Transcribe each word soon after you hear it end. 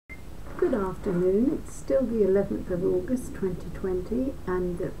Good afternoon. It's still the 11th of August 2020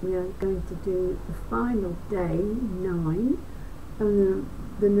 and we are going to do the final day, 9, of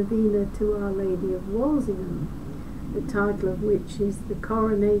the Novena to Our Lady of Walsingham, the title of which is the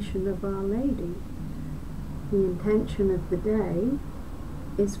Coronation of Our Lady. The intention of the day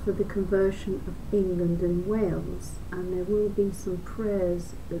is for the conversion of England and Wales, and there will be some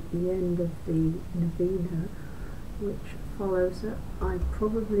prayers at the end of the Novena which follows it. I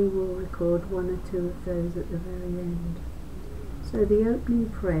probably will record one or two of those at the very end. So the opening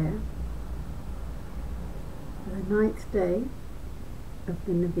prayer, the 9th day of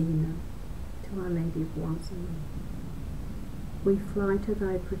the Novena to Our Lady of Walsingham. We fly to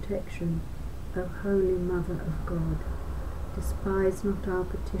thy protection, O Holy Mother of God. Despise not our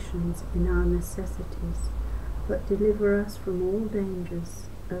petitions in our necessities, but deliver us from all dangers,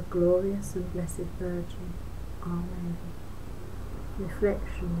 O glorious and blessed Virgin. Amen.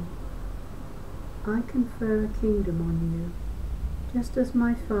 Reflection. I confer a kingdom on you, just as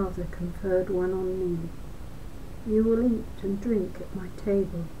my Father conferred one on me. You will eat and drink at my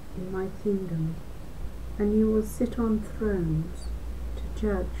table in my kingdom, and you will sit on thrones to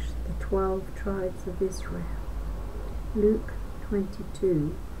judge the 12 tribes of Israel. Luke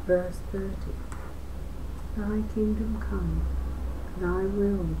 22, verse 30. Thy kingdom come, thy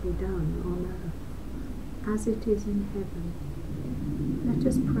will be done on earth as it is in heaven. Let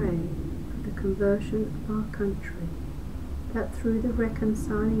us pray for the conversion of our country, that through the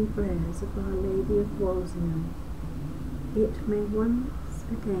reconciling prayers of Our Lady of Walsingham, it may once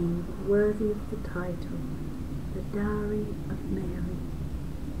again be worthy of the title, the Dowry of Mary.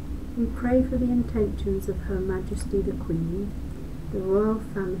 We pray for the intentions of Her Majesty the Queen, the royal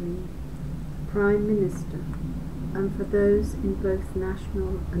family, the Prime Minister, and for those in both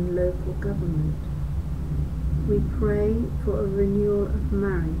national and local government. We pray for a renewal of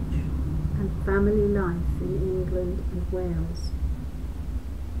marriage and family life in England and Wales,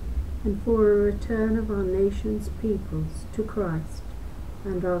 and for a return of our nation's peoples to Christ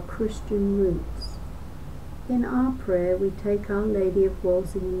and our Christian roots. In our prayer we take Our Lady of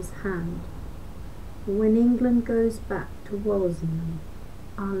Walsingham's hand. When England goes back to Walsingham,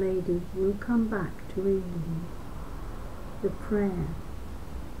 Our Lady will come back to England. The prayer.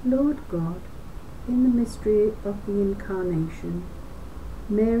 Lord God, in the mystery of the Incarnation,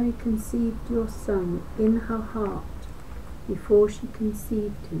 Mary conceived your Son in her heart before she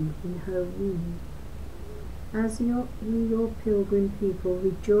conceived him in her womb. As we, your pilgrim people,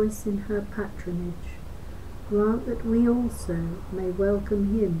 rejoice in her patronage, grant that we also may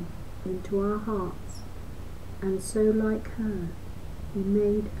welcome him into our hearts, and so like her be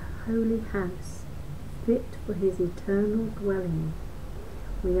made a holy house, fit for his eternal dwelling.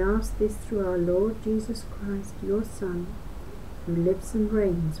 We ask this through our Lord Jesus Christ, your Son, who lives and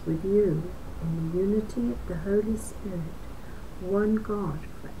reigns with you in the unity of the Holy Spirit, one God,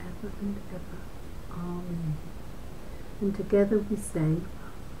 forever and ever. Amen. And together we say,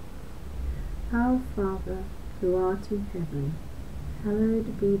 Our Father, who art in heaven,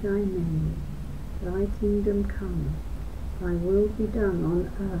 hallowed be thy name. Thy kingdom come, thy will be done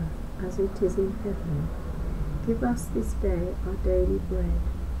on earth as it is in heaven. Give us this day our daily bread,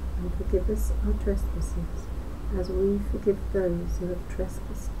 and forgive us our trespasses, as we forgive those who have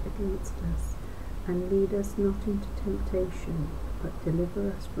trespassed against us. And lead us not into temptation, but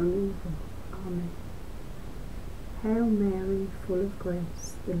deliver us from evil. Amen. Hail Mary, full of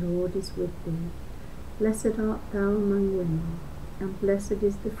grace, the Lord is with thee. Blessed art thou among women, and blessed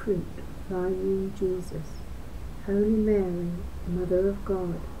is the fruit of thy womb, Jesus. Holy Mary, Mother of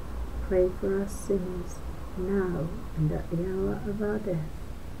God, pray for us sinners, now and at the hour of our death.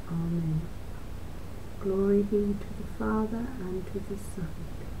 Amen. Glory be to the Father, and to the Son,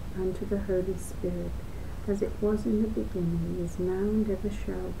 and to the Holy Spirit, as it was in the beginning, is now, and ever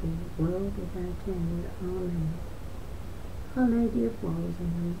shall be, world without end. Amen. Our Lady of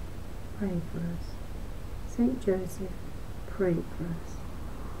Walsingham, pray for us. Saint Joseph, pray for us.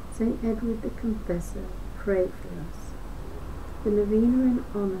 Saint Edward the Confessor, pray for us. The Novena in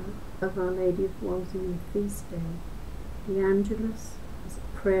honour of Our Lady of Walsingham feast day. The Angelus is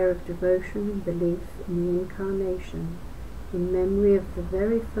a prayer of devotion and belief in the Incarnation, in memory of the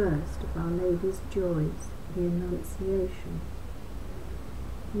very first of Our Lady's joys, the Annunciation.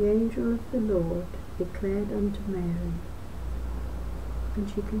 The angel of the Lord declared unto Mary, and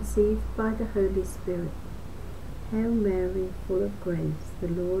she conceived by the Holy Spirit. Hail Mary, full of grace, the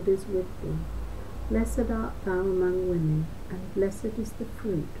Lord is with thee. Blessed art thou among women, and blessed is the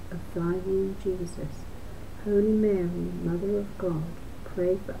fruit of thy womb, Jesus. Holy Mary, Mother of God,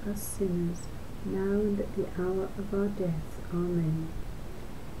 pray for us sinners, now and at the hour of our death. Amen.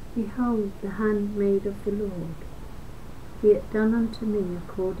 Behold the handmaid of the Lord. Be it done unto me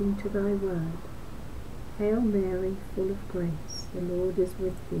according to thy word. Hail Mary, full of grace, the Lord is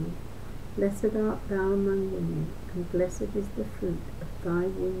with thee. Blessed art thou among women, and blessed is the fruit of thy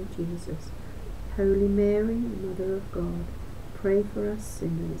womb, Jesus. Holy Mary, Mother of God, pray for us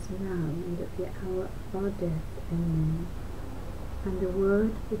sinners, now and at the hour of our death. Amen. And the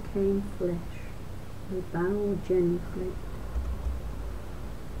Word became flesh, with bowel genuflect,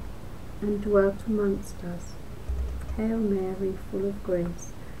 and dwelt amongst us. Hail Mary, full of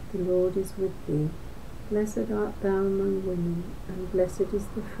grace, the Lord is with thee. Blessed art thou among women, and blessed is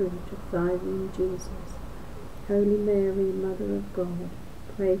the fruit of thy womb, Jesus. Holy Mary, Mother of God,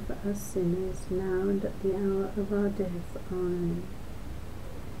 pray for us sinners, now and at the hour of our death. Amen.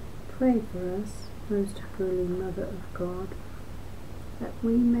 Pray for us, most holy Mother of God, that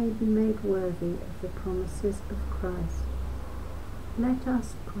we may be made worthy of the promises of Christ. Let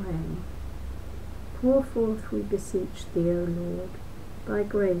us pray. Pour forth, we beseech thee, O Lord, thy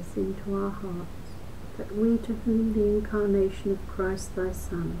grace into our hearts, that we, to whom the incarnation of Christ thy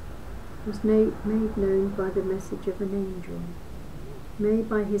Son was made known by the message of an angel, may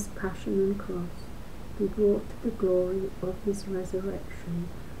by his passion and cross be brought to the glory of his resurrection,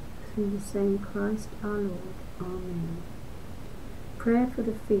 through the same Christ our Lord. Amen. Prayer for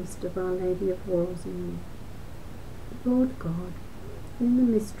the feast of Our Lady of Walsingham. Lord God, in the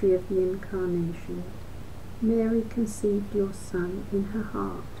mystery of the Incarnation, Mary conceived your Son in her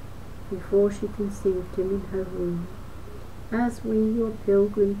heart before she conceived him in her womb. As we, your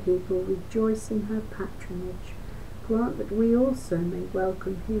pilgrim people, rejoice in her patronage, grant that we also may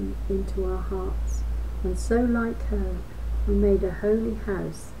welcome him into our hearts, and so, like her, we made a holy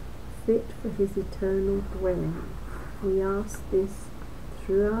house fit for his eternal dwelling. We ask this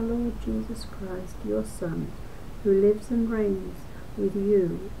through our Lord Jesus Christ, your Son, who lives and reigns with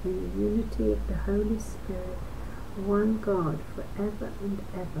you in the unity of the Holy Spirit, one God, for ever and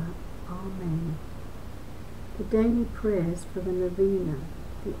ever. Amen. The daily prayers for the Novena,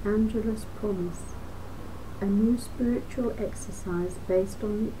 the Angelus Promise, a new spiritual exercise based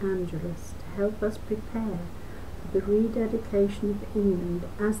on the Angelus to help us prepare for the rededication of England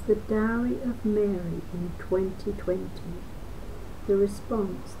as the dowry of Mary in 2020. The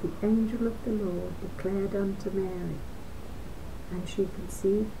response, the angel of the Lord declared unto Mary, and she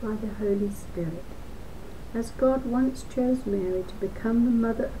conceived by the Holy Spirit. As God once chose Mary to become the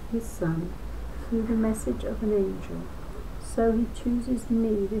mother of his Son through the message of an angel, so he chooses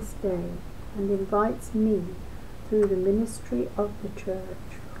me this day and invites me through the ministry of the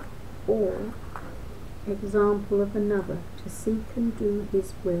Church, or example of another, to seek and do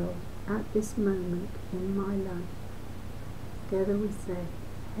his will at this moment in my life. Together we say,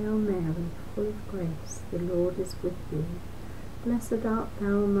 Hail Mary, full of grace, the Lord is with thee. Blessed art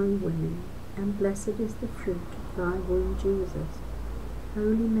thou among women, and blessed is the fruit of thy womb, Jesus.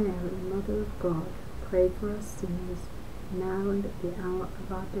 Holy Mary, Mother of God, pray for us sinners, now and at the hour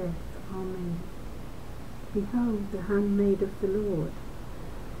of our death. Amen. Behold the handmaid of the Lord.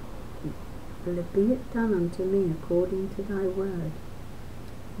 Be it done unto me according to thy word.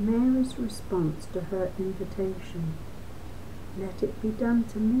 Mary's response to her invitation, let it be done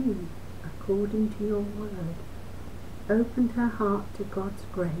to me according to your word, opened her heart to God's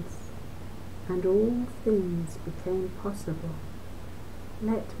grace, and all things became possible.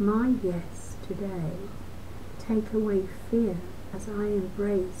 Let my yes today take away fear as I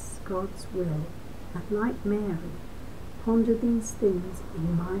embrace God's will, and like Mary, ponder these things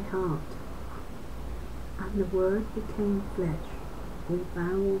in my heart. And the Word became flesh, with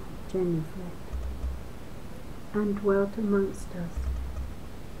bowel genuflect, and dwelt amongst us.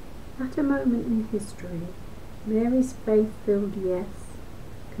 At a moment in history, Mary's faith-filled yes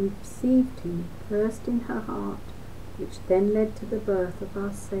conceived him first in her heart, which then led to the birth of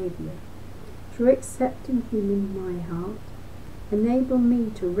our Saviour. Through accepting him in my heart, enable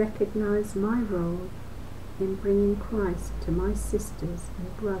me to recognize my role in bringing Christ to my sisters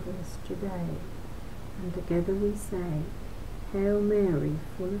and brothers today. And together we say, Hail Mary,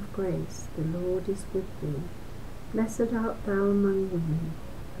 full of grace, the Lord is with thee. Blessed art thou among women,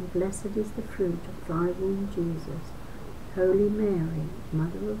 and blessed is the fruit of thy womb, Jesus. Holy Mary,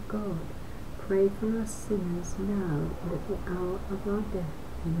 Mother of God, pray for us sinners, now and at the hour of our death.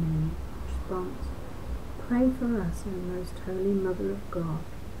 Amen. Response. Pray for us, O most holy Mother of God.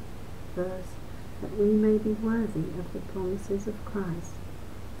 First, that we may be worthy of the promises of Christ.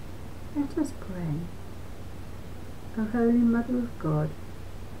 Let us pray. O Holy Mother of God,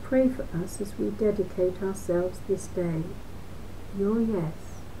 pray for us as we dedicate ourselves this day. Your yes,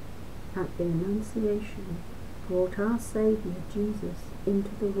 at the Annunciation, brought our Saviour Jesus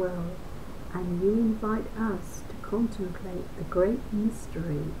into the world, and you invite us to contemplate the great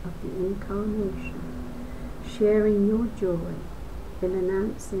mystery of the Incarnation, sharing your joy in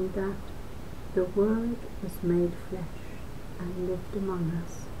announcing that the Word was made flesh and lived among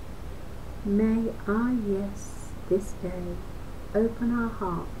us. May our yes this day open our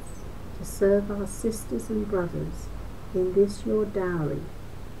hearts to serve our sisters and brothers in this your dowry,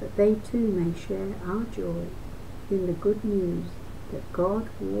 that they too may share our joy in the good news that God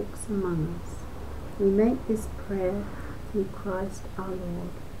walks among us. We make this prayer through Christ our Lord.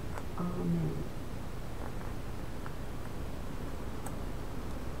 Amen.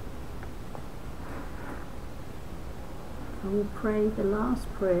 I will pray the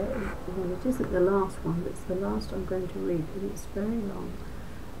last prayer. Well, it isn't the last one, but it's the last I'm going to read, and it's very long.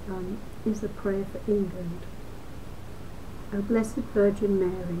 Is the prayer for England. O Blessed Virgin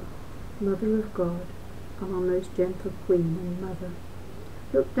Mary, Mother of God, our most gentle Queen and Mother,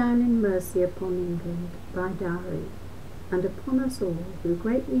 look down in mercy upon England, thy dowry, and upon us all who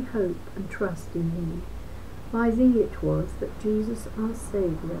greatly hope and trust in thee. By thee it was that Jesus our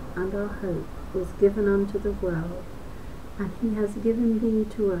Saviour and our hope was given unto the world, and he has given thee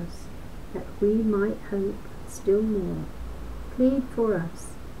to us, that we might hope still more. Plead for us,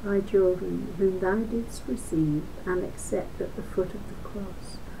 thy children, whom thou didst receive and accept at the foot of the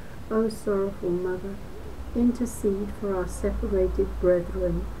cross. O sorrowful Mother, intercede for our separated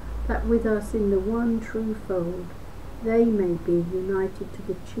brethren, that with us in the one true fold they may be united to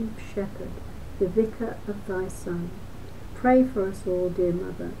the chief shepherd, the vicar of thy Son. Pray for us all, dear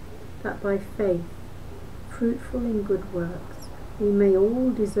Mother, that by faith, fruitful in good works, we may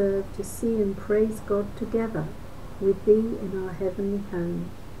all deserve to see and praise God together with thee in our heavenly home.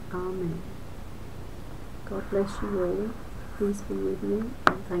 Amen. God bless you all. Peace be with you,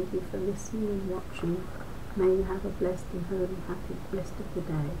 and thank you for listening and watching. May you have a blessed and holy, happy rest of the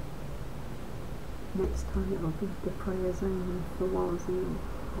day. Next time it will be the prayers only for Walsingham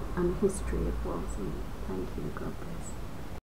and history of Walsingham. Thank you. God bless.